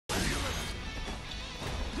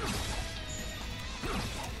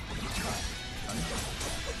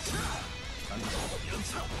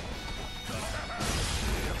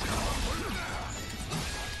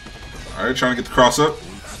Alright, trying to get the cross up.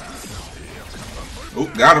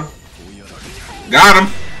 Oh, got him. Got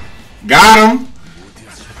him. Got him.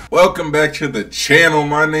 Welcome back to the channel.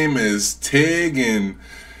 My name is Tig, and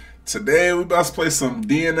today we about to play some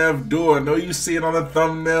DNF Duel. I know you see it on the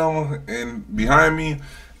thumbnail and behind me.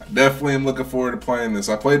 I definitely am looking forward to playing this.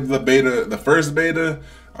 I played the beta, the first beta.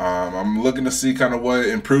 I'm looking to see kind of what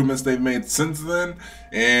improvements they've made since then.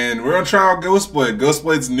 And we're gonna try out DeathBlade.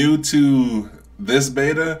 DeathBlade's new to this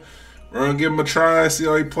beta. We're gonna give him a try, see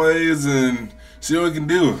how he plays, and see what we can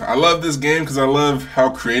do. I love this game because I love how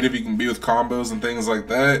creative you can be with combos and things like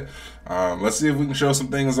that. Let's see if we can show some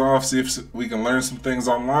things off, see if we can learn some things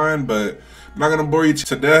online, but I'm not going to bore you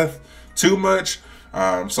to death too much. So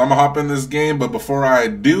I'm going to hop in this game, but before I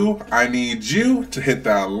do, I need you to hit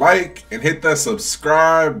that like and hit that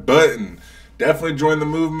subscribe button. Definitely join the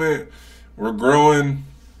movement. We're growing,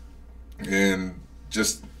 and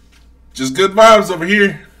just good vibes over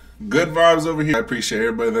here. Good vibes over here. I appreciate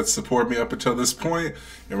everybody that's supported me up until this point,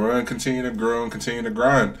 and we're going to continue to grow and continue to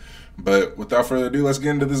grind. But without further ado, let's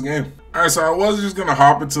get into this game. Alright, so I was just going to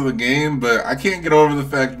hop into the game, but I can't get over the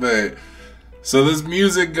fact that, so this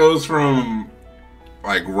music goes from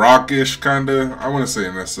like rockish kind of, I wouldn't say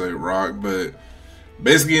necessarily rock, but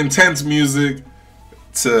basically intense music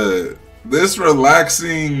to this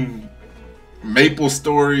relaxing Maple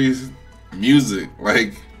Stories music.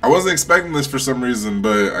 Like, I wasn't expecting this for some reason,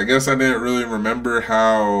 but I guess I didn't really remember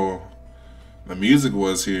how the music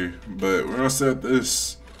was here. But we're gonna set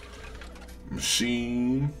this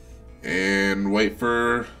machine and wait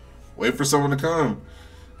for someone to come.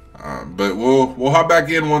 But we'll hop back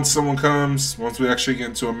in once someone comes, once we actually get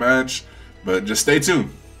into a match. But just stay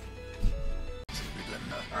tuned.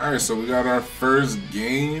 Alright, so we got our first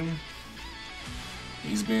game.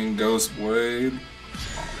 He's being DeathBlade.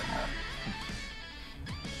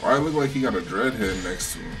 Why look like he got a dread head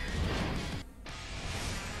next to him?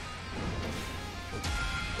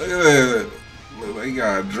 Look at that. Look like he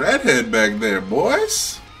got a dread head back there,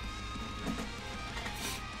 boys.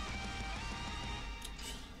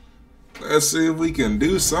 Let's see if we can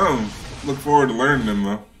do something. Look forward to learning them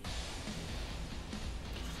though.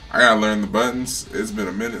 I gotta learn the buttons. It's been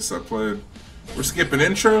a minute since I played. We're skipping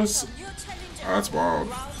intros? Oh, that's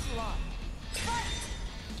wild.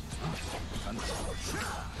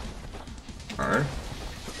 Alright.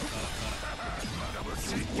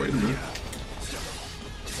 Wait a minute.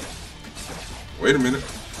 Wait a minute.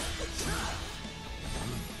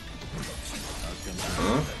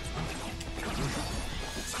 Huh?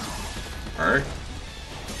 Alright.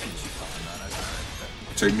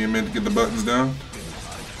 Take me a minute to get the buttons down.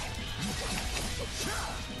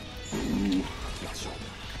 Ooh.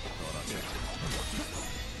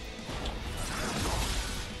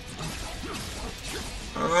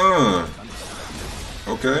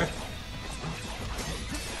 Okay.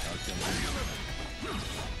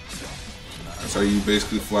 That's how you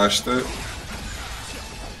basically flash that.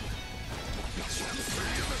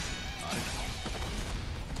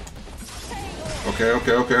 Okay.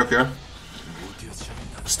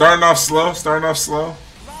 Starting off slow.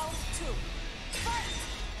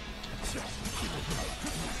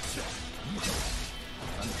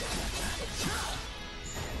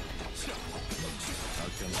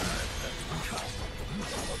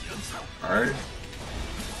 Alright.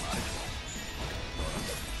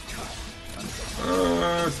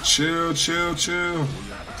 Chill.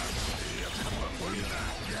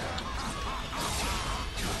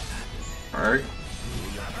 Alright.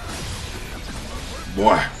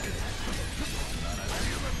 Boy.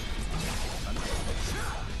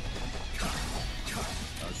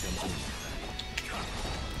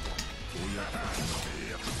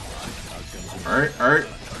 Alright.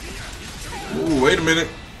 Ooh, wait a minute.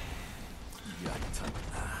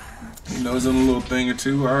 He knows in a little thing or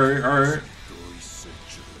two. Alright.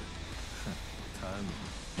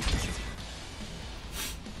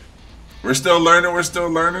 We're still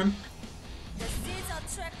learning.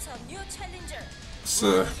 It's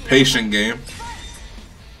a patient game.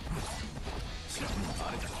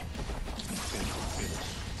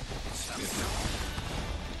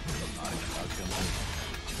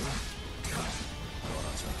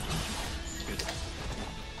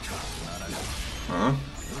 Huh?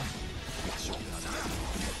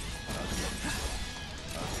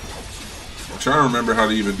 I'm trying to remember how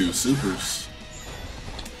to even do supers.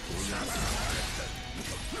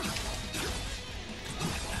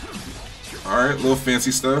 Alright, little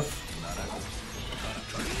fancy stuff.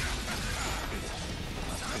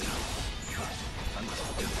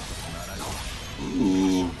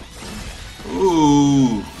 Ooh.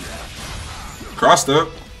 Crossed up.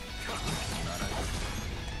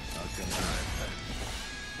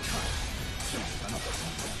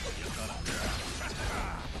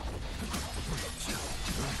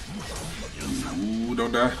 Ooh,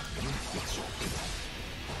 don't die.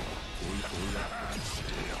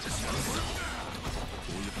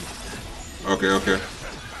 Okay, okay.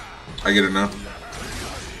 I get it now.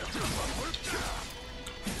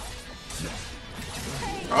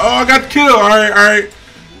 Oh, I got the kill. Alright, alright.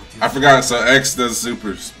 I forgot, so X does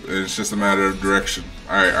supers. It's just a matter of direction.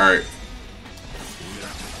 Alright, alright.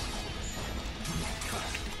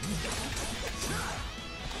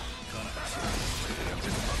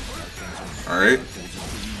 Alright.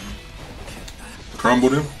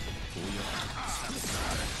 Crumbled him.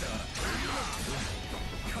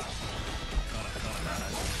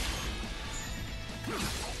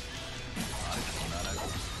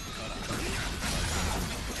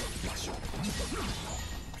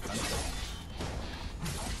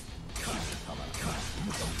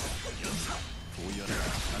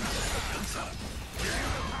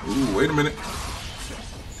 Ooh, wait a minute.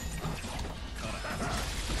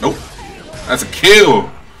 Nope. That's a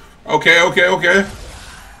kill. Okay, okay, okay.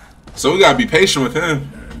 So we gotta be patient with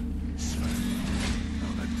him.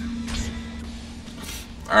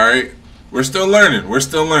 Alright. We're still learning. We're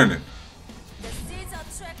still learning.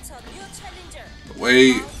 The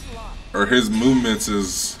way or his movements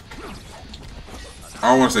is, I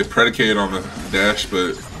don't want to say predicated on the dash,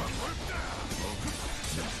 but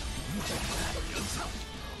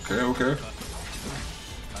okay, okay.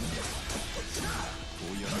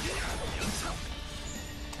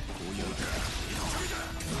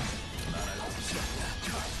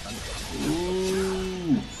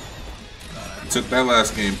 Ooh. Took that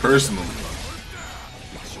last game personal.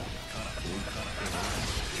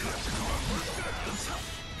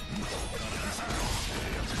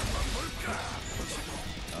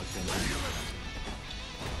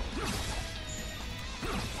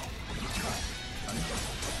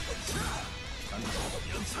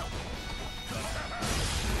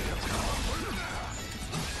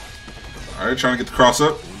 Alright, trying to get the cross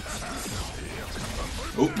up.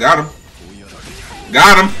 Oh, got him.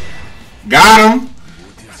 Got him. Got him.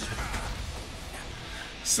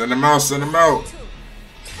 Send him out, send him out.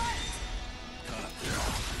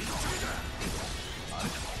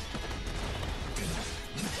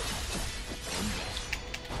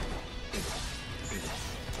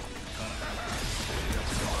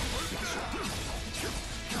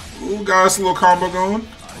 Ooh, got us a little combo going.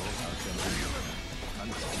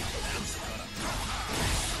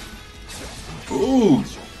 Ooh.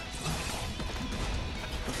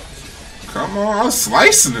 Come on, I was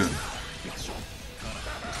slicing him.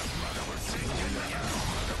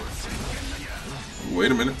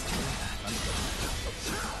 Wait a minute.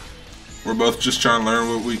 We're both just trying to learn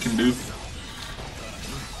what we can do.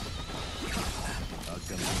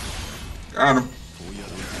 Got him.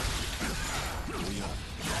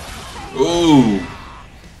 Ooh.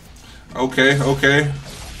 Okay, okay.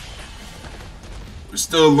 We're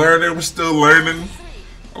still learning, we're still learning.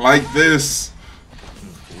 I like this.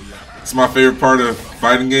 It's my favorite part of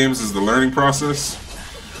fighting games is the learning process.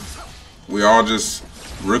 We all just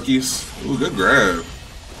rookies. Ooh, good grab.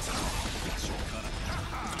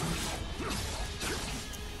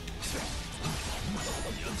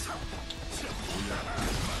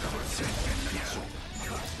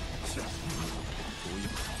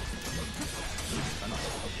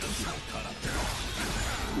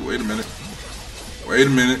 Ooh, wait a minute. Wait a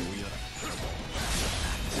minute.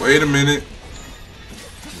 Wait a minute.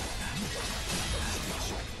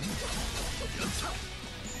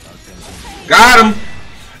 Got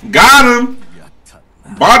him! Got him!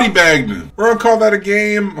 Body bagged him. We're gonna call that a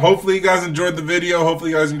game. Hopefully you guys enjoyed the video.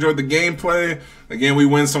 Hopefully you guys enjoyed the gameplay. Again, we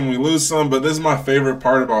win some, we lose some, but this is my favorite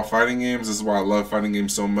part about fighting games. This is why I love fighting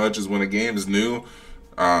games so much, is when a game is new.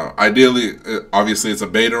 Ideally, obviously it's a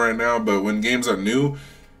beta right now, but when games are new,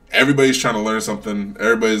 everybody's trying to learn something.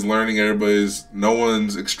 Everybody's learning. No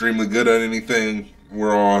one's extremely good at anything.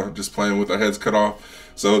 We're all just playing with our heads cut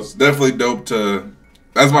off. So it's definitely dope to.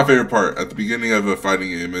 That's my favorite part at the beginning of a fighting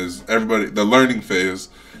game, is everybody, the learning phase.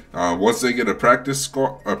 Once they get a practice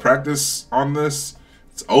on this,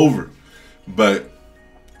 it's over. But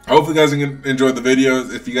hopefully you guys enjoyed the video.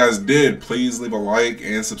 If you guys did, please leave a like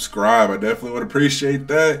and subscribe. I definitely would appreciate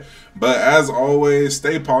that. But as always,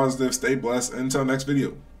 stay positive, stay blessed. Until next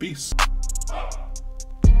video, peace.